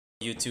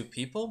YouTube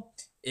people,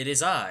 it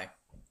is I,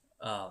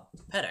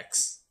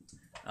 Pedx.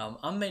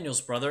 I'm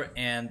Manuel's brother,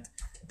 and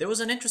there was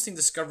an interesting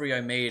discovery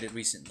I made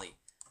recently.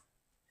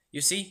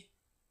 You see,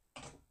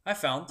 I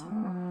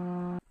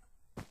found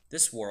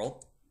this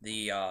world,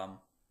 the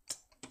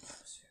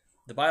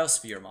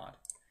Biosphere mod.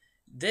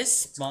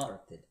 This mod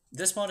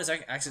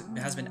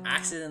has been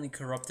accidentally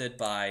corrupted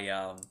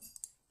by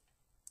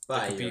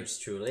yours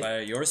truly. By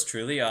yours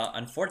truly.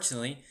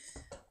 Unfortunately,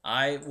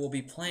 I will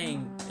be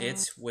playing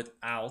it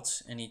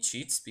without any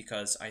cheats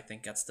because I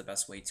think that's the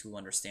best way to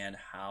understand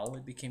how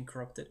it became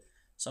corrupted.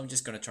 So I'm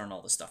just going to turn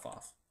all this stuff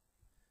off.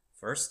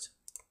 First,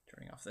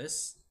 turning off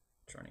this.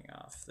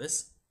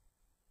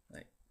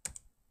 Like,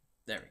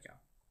 there we go.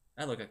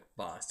 I look like a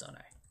boss, don't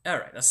I?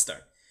 Alright, let's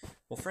start.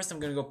 Well, first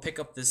I'm going to go pick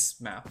up this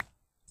map.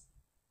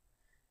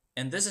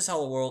 And this is how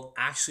the world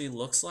actually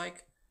looks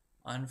like.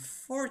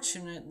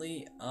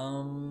 Unfortunately,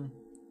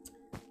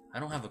 I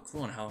don't have a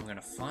clue on how I'm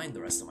gonna find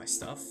the rest of my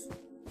stuff.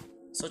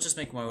 So I'll just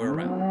make my way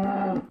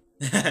around.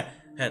 Hey,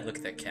 look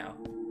at that cow.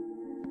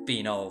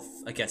 Being all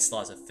against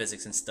laws of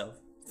physics and stuff.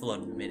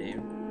 Floating in midair.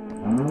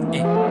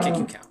 Hey, kick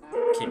you, cow.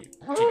 Kick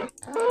you.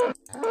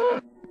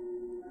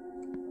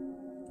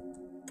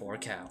 Poor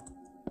cow.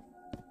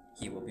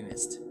 He will be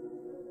missed.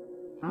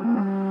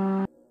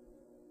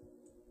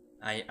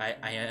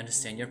 I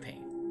understand your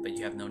pain, but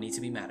you have no need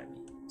to be mad at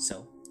me.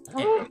 So,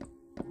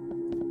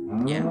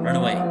 yeah, run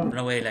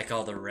away like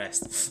all the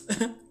rest.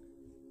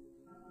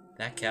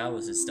 That cow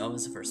was as dumb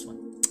as the first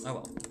one. Oh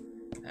well.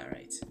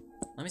 Alright.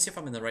 Let me see if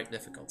I'm in the right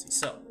difficulty.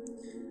 So,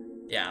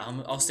 yeah,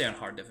 I'll stay on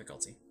hard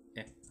difficulty.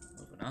 Yeah,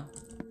 moving on.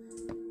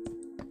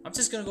 I'm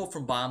just gonna go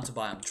from biome to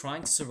biome,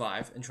 trying to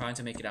survive and trying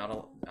to make it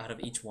out of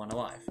each one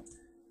alive.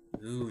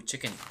 Ooh,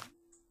 chicken.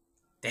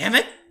 Damn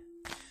it!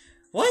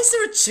 Why is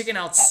there a chicken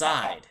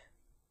outside?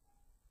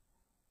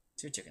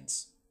 2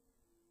 chickens.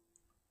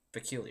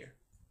 Peculiar.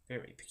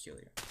 Very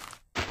peculiar.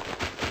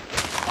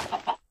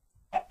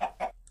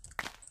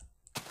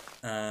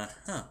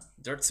 Huh.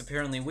 Dirt's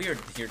apparently weird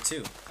here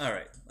too.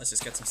 Alright, let's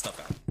just get some stuff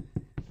out.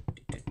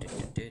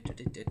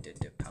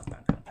 Pound,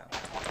 pound, pound, pound.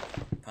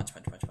 Punch,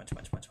 punch, punch, punch,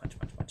 punch, punch, punch,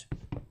 punch, punch.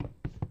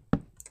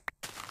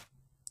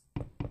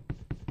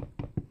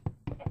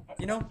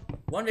 You know,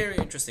 one very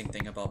interesting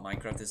thing about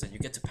Minecraft is that you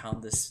get to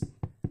pound this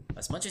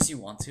as much as you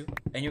want to,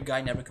 and your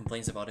guy never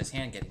complains about his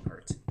hand getting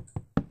hurt.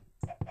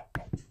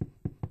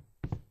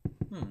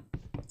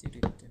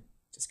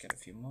 Just get a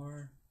few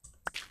more.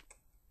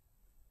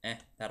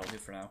 That'll do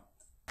for now.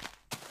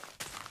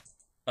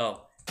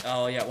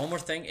 Oh yeah, one more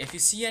thing. If you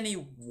see any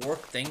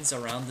warped things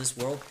around this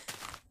world,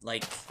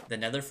 like the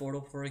nether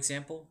portal, for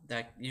example,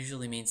 that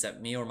usually means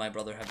that me or my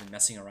brother have been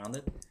messing around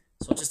it.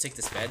 So I'll just take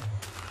this bed.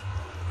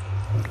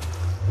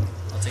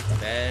 I'll take the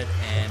bed,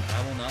 and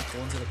I will not go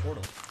into the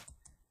portal.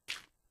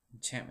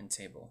 Enchantment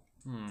table.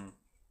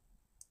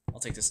 I'll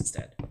take this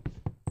instead.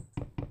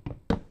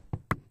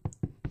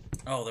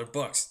 Oh, they're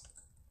books.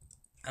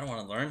 I don't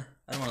want to learn.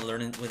 I don't want to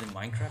learn it within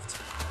Minecraft.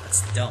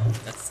 That's dumb.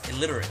 That's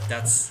illiterate.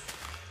 That's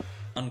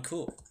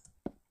uncool.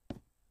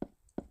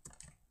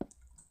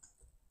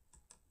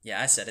 Yeah,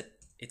 I said it.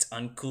 It's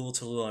uncool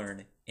to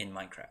learn in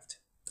Minecraft.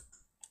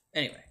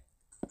 Anyway.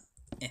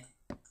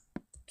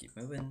 Keep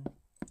moving.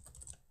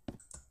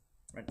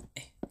 Run.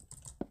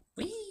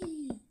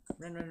 Whee!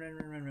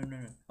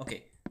 Run.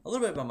 Okay, a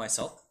little bit about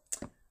myself.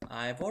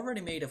 I've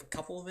already made a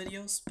couple of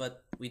videos,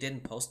 but we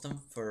didn't post them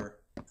for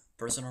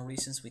personal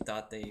reasons. We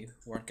thought they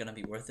weren't gonna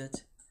be worth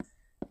it.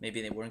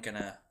 Maybe they weren't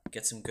gonna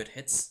get some good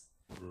hits.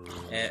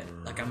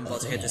 Like I'm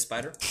about to hit this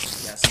spider.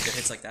 Yeah, some good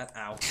hits like that.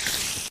 Ow.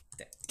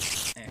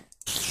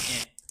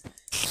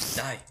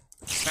 Die.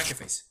 Smack your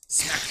face.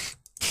 Smack.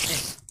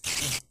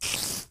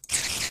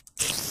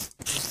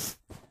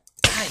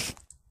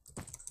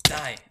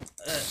 Die.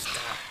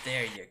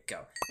 There you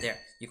go. There.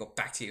 You go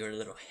back to your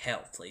little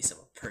hell place of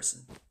a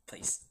person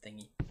place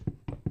thingy.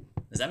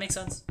 Does that make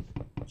sense?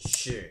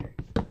 Sure.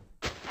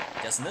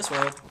 Guess in this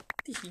world.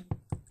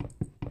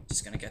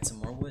 Just gonna get some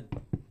more wood.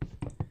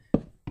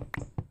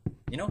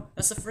 You know,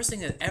 that's the first thing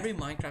that every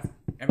Minecraft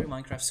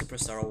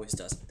superstar always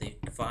does. They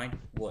find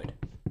wood.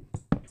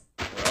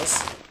 Or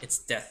else it's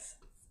death.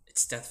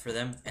 It's death for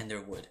them and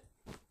their wood.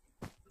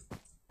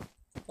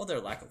 Or their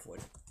lack of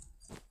wood.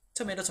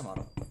 Tomato,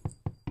 tomato.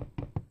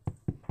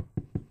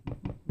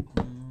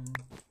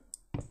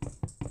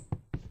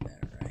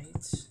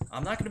 Alright.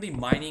 I'm not gonna be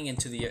mining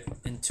into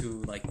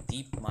like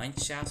deep mine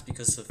shafts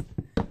because of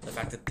the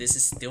fact that this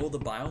is still the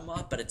biome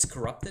mod, but it's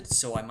corrupted,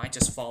 so I might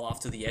just fall off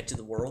to the edge of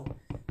the world.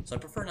 So I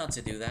prefer not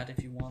to do that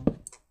if you want.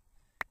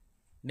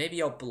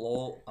 Maybe I'll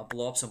blow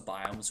up some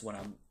biomes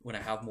when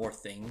I have more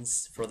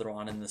things further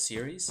on in the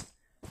series.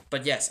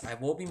 But yes, I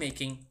will be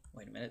making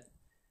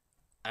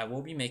I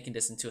will be making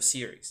this into a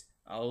series.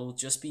 I'll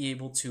just be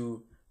able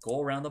to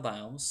go around the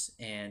biomes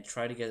and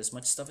try to get as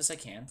much stuff as I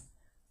can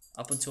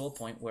up until a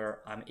point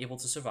where I'm able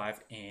to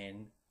survive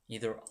in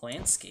either a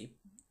landscape,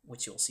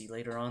 which you'll see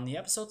later on in the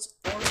episodes,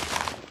 or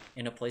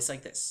in a place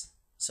like this.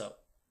 So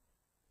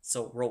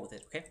roll with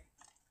it, okay?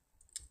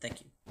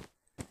 Thank you.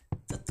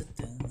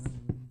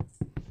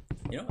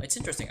 You know, it's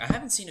interesting. I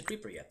haven't seen a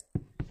creeper yet.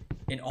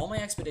 In all my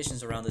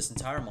expeditions around this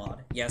entire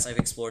mod, yes, I've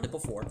explored it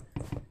before,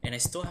 and I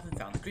still haven't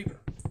found a creeper.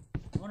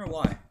 I wonder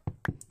why.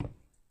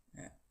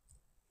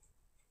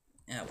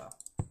 Yeah, well,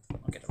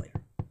 I'll get it later.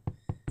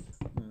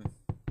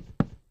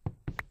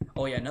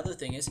 Oh yeah, another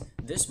thing is,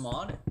 this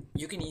mod,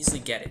 you can easily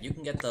get it. You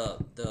can get the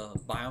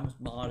biomes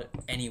mod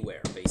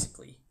anywhere,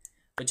 basically.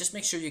 But just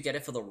make sure you get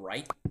it for the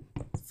right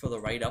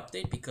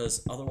update,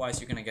 because otherwise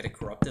you're gonna get it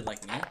corrupted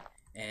like me,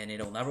 and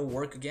it'll never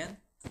work again.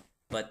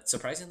 But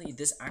surprisingly,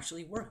 this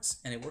actually works,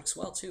 and it works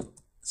well too.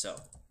 So,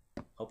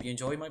 hope you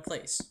enjoy my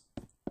plays.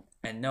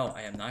 And no,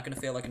 I am not gonna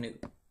fail like a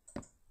noob.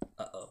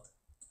 Uh-oh.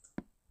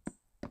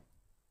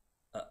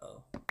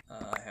 Uh-oh.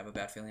 I have a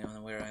bad feeling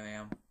on where I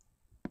am.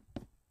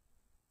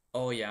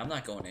 Oh yeah, I'm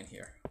not going in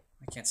here.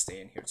 I can't stay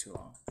in here too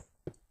long.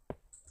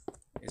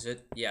 Is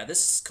it? Yeah,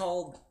 this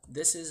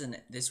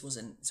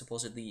was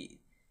supposedly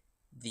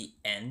the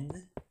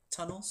end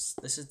tunnels.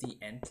 This is the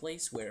end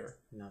place where...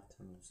 Not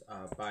tunnels,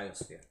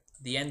 biosphere.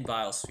 The end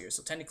biosphere.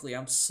 So technically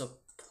I'm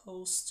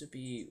supposed to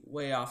be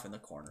way off in the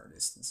corner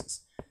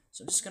distances.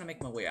 So I'm just gonna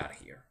make my way out of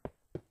here.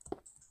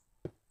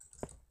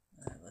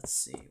 Let's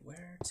see,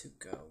 where to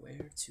go,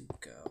 where to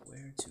go,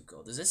 where to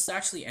go. Does this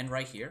actually end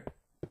right here?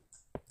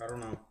 I don't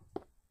know.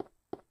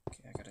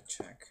 Okay, I gotta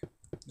check.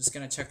 I'm just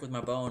gonna check with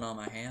my bone on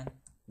my hand.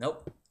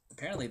 Nope.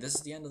 Apparently this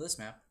is the end of this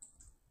map.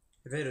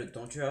 Hey, Pedro,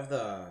 don't you have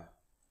the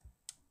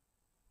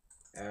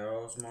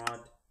arrows mod?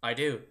 I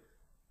do.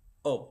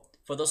 Oh,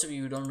 for those of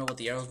you who don't know what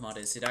the arrows mod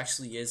is, it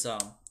actually is a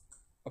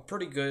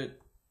pretty good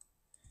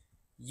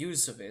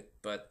use of it,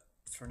 but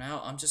for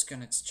now I'm just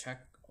gonna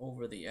check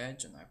over the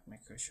edge and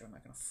make sure I'm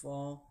not gonna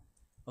fall.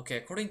 Okay,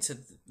 according to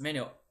the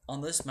menu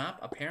on this map,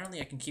 apparently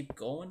I can keep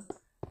going,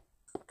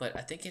 but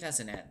I think it has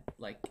an end.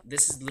 Like,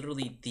 this is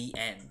literally the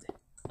end.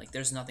 Like,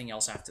 there's nothing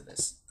else after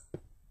this.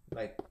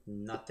 Like,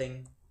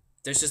 nothing?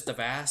 There's just a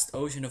vast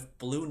ocean of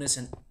blueness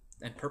and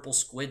purple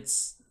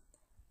squids.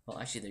 Well,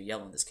 actually they're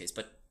yellow in this case,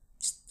 but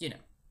just, you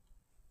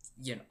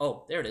know.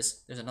 Oh, there it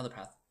is. There's another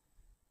path.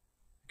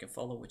 I can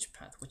follow which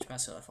path? Which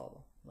path should I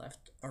follow?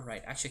 Left or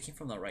right? Actually, I came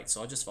from the right,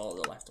 so I'll just follow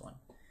the left one.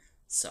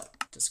 So,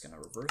 just gonna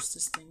reverse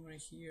this thing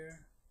right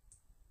here.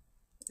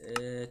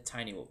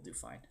 Tiny will do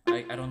fine.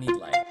 I don't need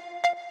light.